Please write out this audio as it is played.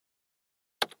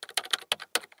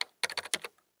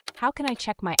How can I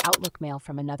check my Outlook mail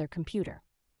from another computer?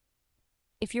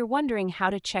 If you're wondering how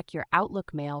to check your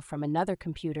Outlook mail from another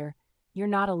computer, you're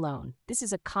not alone. This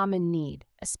is a common need,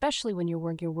 especially when you're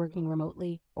working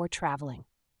remotely or traveling.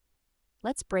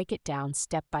 Let's break it down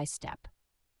step by step.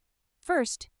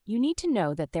 First, you need to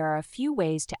know that there are a few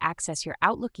ways to access your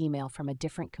Outlook email from a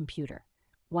different computer.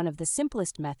 One of the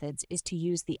simplest methods is to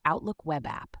use the Outlook web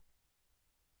app.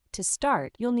 To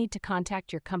start, you'll need to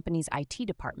contact your company's IT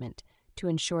department to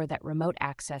ensure that remote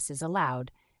access is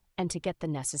allowed and to get the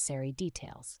necessary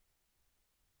details.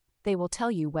 They will tell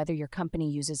you whether your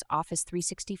company uses Office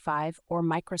 365 or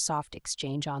Microsoft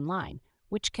Exchange Online,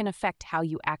 which can affect how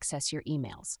you access your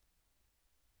emails.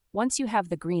 Once you have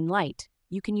the green light,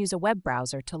 you can use a web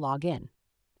browser to log in.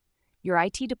 Your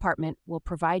IT department will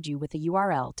provide you with a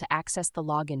URL to access the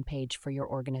login page for your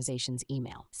organization's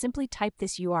email. Simply type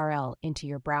this URL into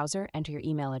your browser, enter your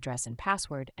email address and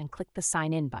password, and click the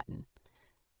Sign In button.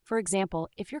 For example,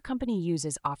 if your company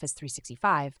uses Office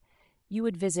 365, you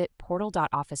would visit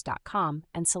portal.office.com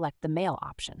and select the Mail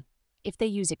option. If they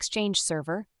use Exchange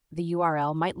Server, the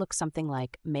URL might look something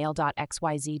like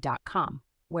mail.xyz.com,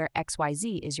 where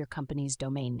XYZ is your company's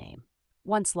domain name.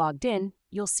 Once logged in,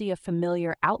 you'll see a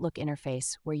familiar Outlook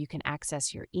interface where you can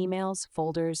access your emails,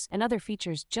 folders, and other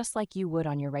features just like you would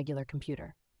on your regular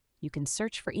computer. You can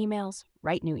search for emails,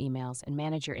 write new emails, and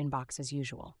manage your inbox as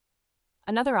usual.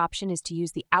 Another option is to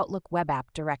use the Outlook web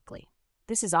app directly.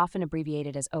 This is often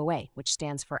abbreviated as OA, which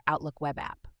stands for Outlook Web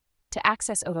App. To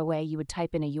access OA, you would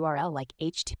type in a URL like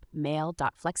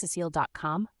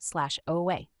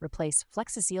http://mail.flexiseal.com/OA. Replace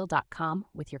flexiseal.com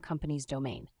with your company's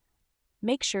domain.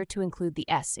 Make sure to include the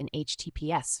S in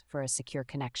HTTPS for a secure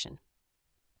connection.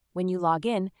 When you log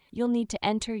in, you'll need to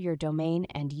enter your domain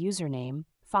and username,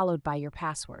 followed by your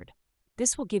password.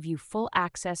 This will give you full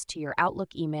access to your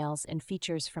Outlook emails and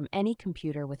features from any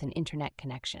computer with an internet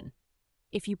connection.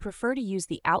 If you prefer to use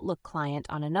the Outlook client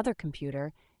on another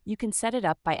computer, you can set it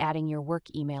up by adding your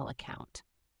work email account.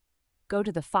 Go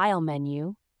to the File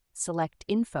menu, select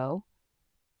Info,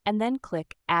 and then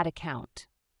click Add Account.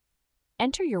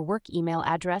 Enter your work email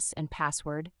address and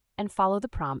password and follow the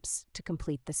prompts to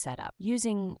complete the setup.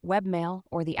 Using Webmail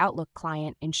or the Outlook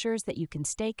client ensures that you can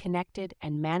stay connected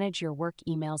and manage your work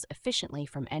emails efficiently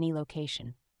from any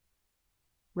location.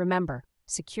 Remember,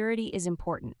 security is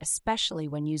important, especially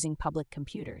when using public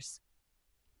computers.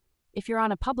 If you're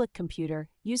on a public computer,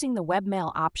 using the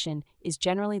Webmail option is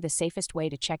generally the safest way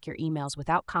to check your emails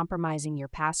without compromising your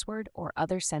password or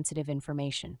other sensitive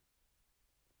information.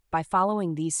 By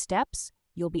following these steps,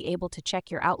 you'll be able to check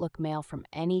your Outlook mail from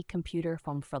any computer,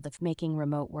 making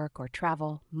remote work or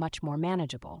travel much more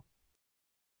manageable.